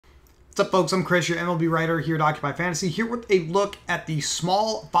What's up, folks? I'm Chris, your MLB writer here at Occupy Fantasy, here with a look at the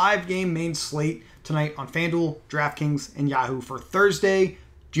small 5-game main slate tonight on FanDuel, DraftKings, and Yahoo for Thursday,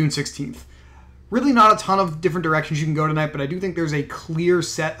 June 16th. Really not a ton of different directions you can go tonight, but I do think there's a clear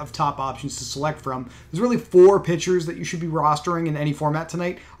set of top options to select from. There's really 4 pitchers that you should be rostering in any format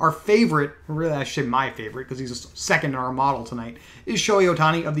tonight. Our favorite, or really I should say my favorite, because he's second in our model tonight, is Shohei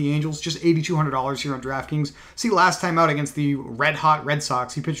Ohtani of the Angels, just $8,200 here on DraftKings. See, last time out against the red-hot Red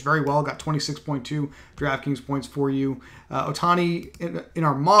Sox, he pitched very well, got 26.2 DraftKings points for you. Ohtani, in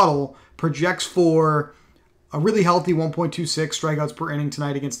our model, projects for a really healthy 1.26 strikeouts per inning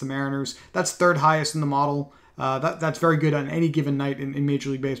tonight against the Mariners. That's third highest in the model. That's very good on any given night in Major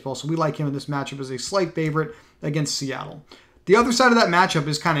League Baseball. So we like him in this matchup as a slight favorite against Seattle. The other side of that matchup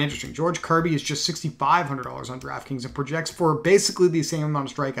is kind of interesting. George Kirby is just $6,500 on DraftKings and projects for basically the same amount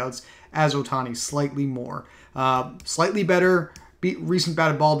of strikeouts as Ohtani, slightly more. Slightly better recent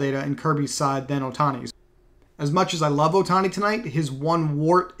batted ball data in Kirby's side than Ohtani's. As much as I love Ohtani tonight, his one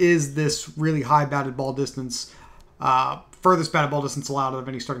wart is this really high batted ball distance, furthest batted ball distance allowed of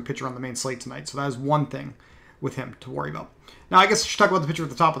any starting pitcher on the main slate tonight. So that is one thing with him to worry about. Now, I guess I should talk about the pitcher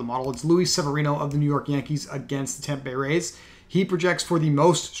at the top of the model. It's Luis Severino of the New York Yankees against the Tampa Bay Rays. He projects for the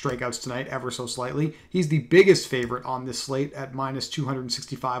most strikeouts tonight, ever so slightly. He's the biggest favorite on this slate at minus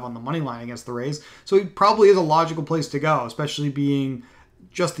 265 on the money line against the Rays. So he probably is a logical place to go, especially being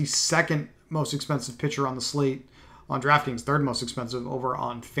just the second most expensive pitcher on the slate on DraftKings, third most expensive over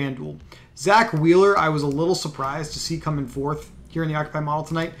on FanDuel. Zach Wheeler, I was a little surprised to see coming fourth here in the Occupy model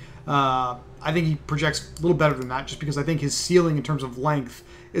tonight. I think he projects a little better than that just because I think his ceiling in terms of length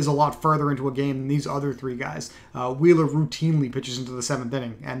is a lot further into a game than these other 3 guys. Wheeler routinely pitches into the 7th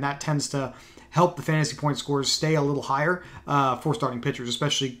inning, and that tends to help the fantasy point scores stay a little higher for starting pitchers,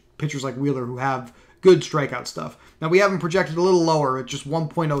 especially pitchers like Wheeler who have good strikeout stuff. Now, we have him projected a little lower at just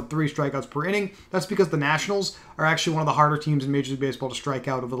 1.03 strikeouts per inning. That's because the Nationals are actually one of the harder teams in Major League Baseball to strike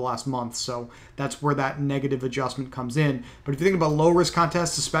out over the last month, so that's where that negative adjustment comes in. But if you think about low-risk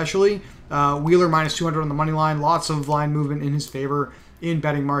contests especially, Wheeler minus 200 on the money line, lots of line movement in his favor in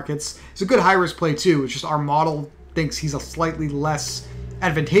betting markets. It's a good high-risk play, too. It's just our model thinks he's a slightly less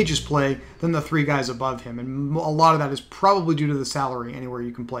advantageous play than the 3 guys above him, and a lot of that is probably due to the salary anywhere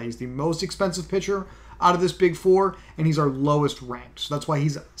you can play. He's the most expensive pitcher out of this big 4, and he's our lowest ranked, so that's why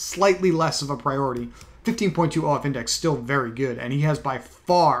he's slightly less of a priority. 15.2 OF index, still very good, and he has by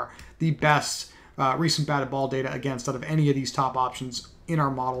far the best recent batted ball data against out of any of these top options in our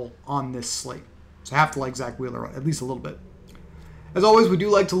model on this slate. So I have to like Zach Wheeler at least a little bit. As always, we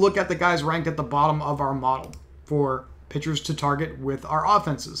do like to look at the guys ranked at the bottom of our model for pitchers to target with our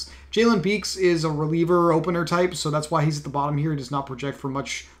offenses. Jalen Beeks is a reliever opener type, so that's why he's at the bottom here. He does not project for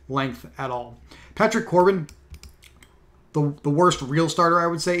much length at all. Patrick Corbin, the worst real starter, I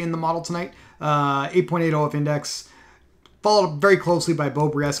would say, in the model tonight. 8.8 OF index. Followed very closely by Bo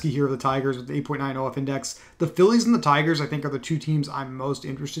Brieske here of the Tigers with 8.9 OF index. The Phillies and the Tigers, I think, are the 2 teams I'm most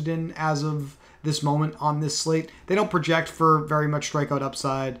interested in as of this moment on this slate. They don't project for very much strikeout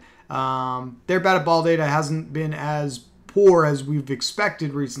upside. Their batted ball data hasn't been as poor as we've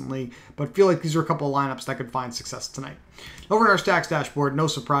expected recently, but feel like these are a couple of lineups that could find success tonight. Over in our stacks dashboard, no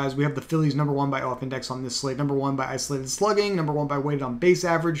surprise, we have the Phillies number 1 by OF index on this slate, number 1 by isolated slugging, number 1 by weighted on base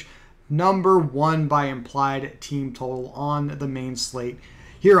average, number 1 by implied team total on the main slate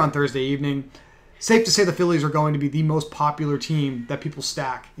here on Thursday evening. Safe to say the Phillies are going to be the most popular team that people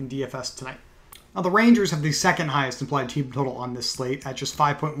stack in DFS tonight. Now, the Rangers have the second highest implied team total on this slate at just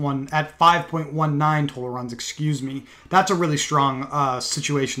 5.19 total runs, excuse me. That's a really strong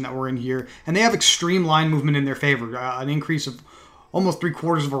situation that we're in here. And they have extreme line movement in their favor, an increase of almost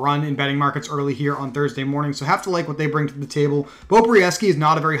 3/4 of a run in betting markets early here on Thursday morning. So have to like what they bring to the table. Bo Brieske is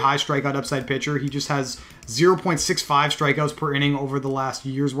not a very high strikeout upside pitcher. He just has 0.65 strikeouts per inning over the last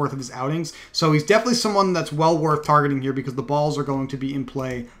year's worth of his outings. So he's definitely someone that's well worth targeting here because the balls are going to be in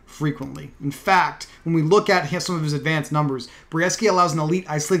play frequently. In fact, when we look at some of his advanced numbers, Brieske allows an elite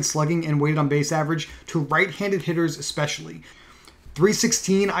isolated slugging and weighted on base average to right-handed hitters especially.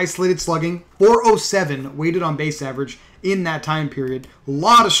 316 isolated slugging, 407 weighted on base average in that time period. A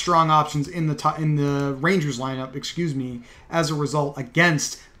lot of strong options in the Rangers lineup, as a result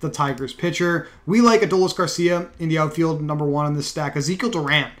against the Tigers pitcher. We like Adolis Garcia in the outfield, number 1 on this stack. Ezekiel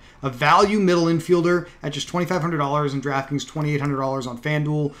Duran, a value middle infielder at just $2,500 in DraftKings, $2,800 on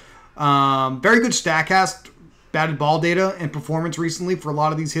FanDuel. Very good StatCast batted ball data and performance recently for a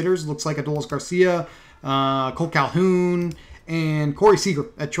lot of these hitters. Looks like Adolis Garcia, Cole Calhoun, and Corey Seager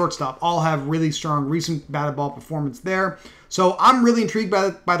at shortstop all have really strong recent batted ball performance there. So I'm really intrigued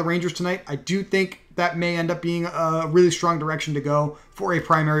by the Rangers tonight. I do think that may end up being a really strong direction to go for a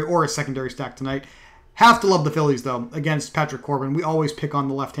primary or a secondary stack tonight. Have to love the Phillies, though, against Patrick Corbin. We always pick on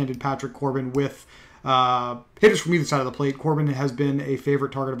the left-handed Patrick Corbin with hitters from either side of the plate. Corbin has been a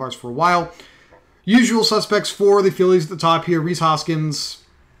favorite target of ours for a while. Usual suspects for the Phillies at the top here: Rhys Hoskins,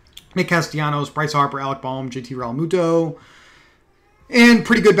 Nick Castellanos, Bryce Harper, Alec Bohm, JT Realmuto. And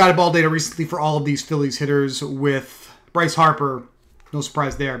pretty good batted ball data recently for all of these Phillies hitters, with Bryce Harper, no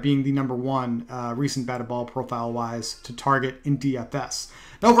surprise there, being the number one recent batted ball profile-wise to target in DFS.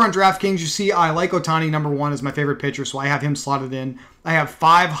 Now over on DraftKings, you see I like Ohtani number one as my favorite pitcher, so I have him slotted in. I have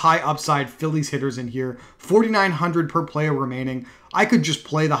 5 high upside Phillies hitters in here, 4,900 per player remaining. I could just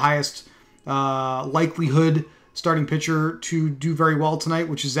play the highest likelihood starting pitcher to do very well tonight,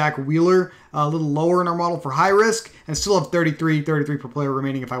 which is Zach Wheeler, a little lower in our model for high risk, and still have 33 per player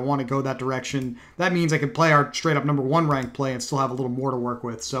remaining if I want to go that direction. That means I could play our straight up number one ranked play and still have a little more to work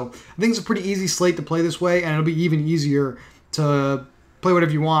with. So I think it's a pretty easy slate to play this way, and it'll be even easier to play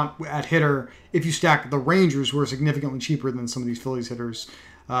whatever you want at hitter if you stack the Rangers, who are significantly cheaper than some of these Phillies hitters.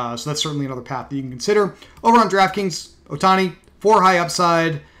 So that's certainly another path that you can consider. Over on DraftKings, Ohtani, 4 high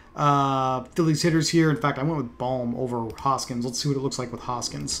upside Phillies hitters here. In fact, I went with Bohm over Hoskins. Let's see what it looks like with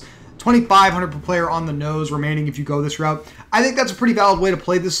Hoskins. 2,500 per player on the nose remaining if you go this route. I think that's a pretty valid way to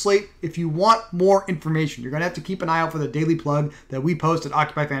play this slate. If you want more information, you're going to have to keep an eye out for the daily plug that we post at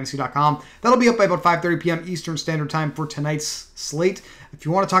OccupyFantasy.com. That'll be up by about 5:30 p.m. Eastern Standard Time for tonight's slate. If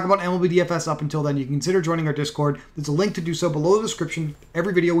you want to talk about MLB DFS up until then, you can consider joining our Discord. There's a link to do so below the description.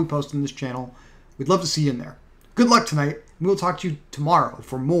 Every video we post on this channel. We'd love to see you in there. Good luck tonight. We will talk to you tomorrow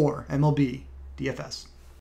for more MLB DFS.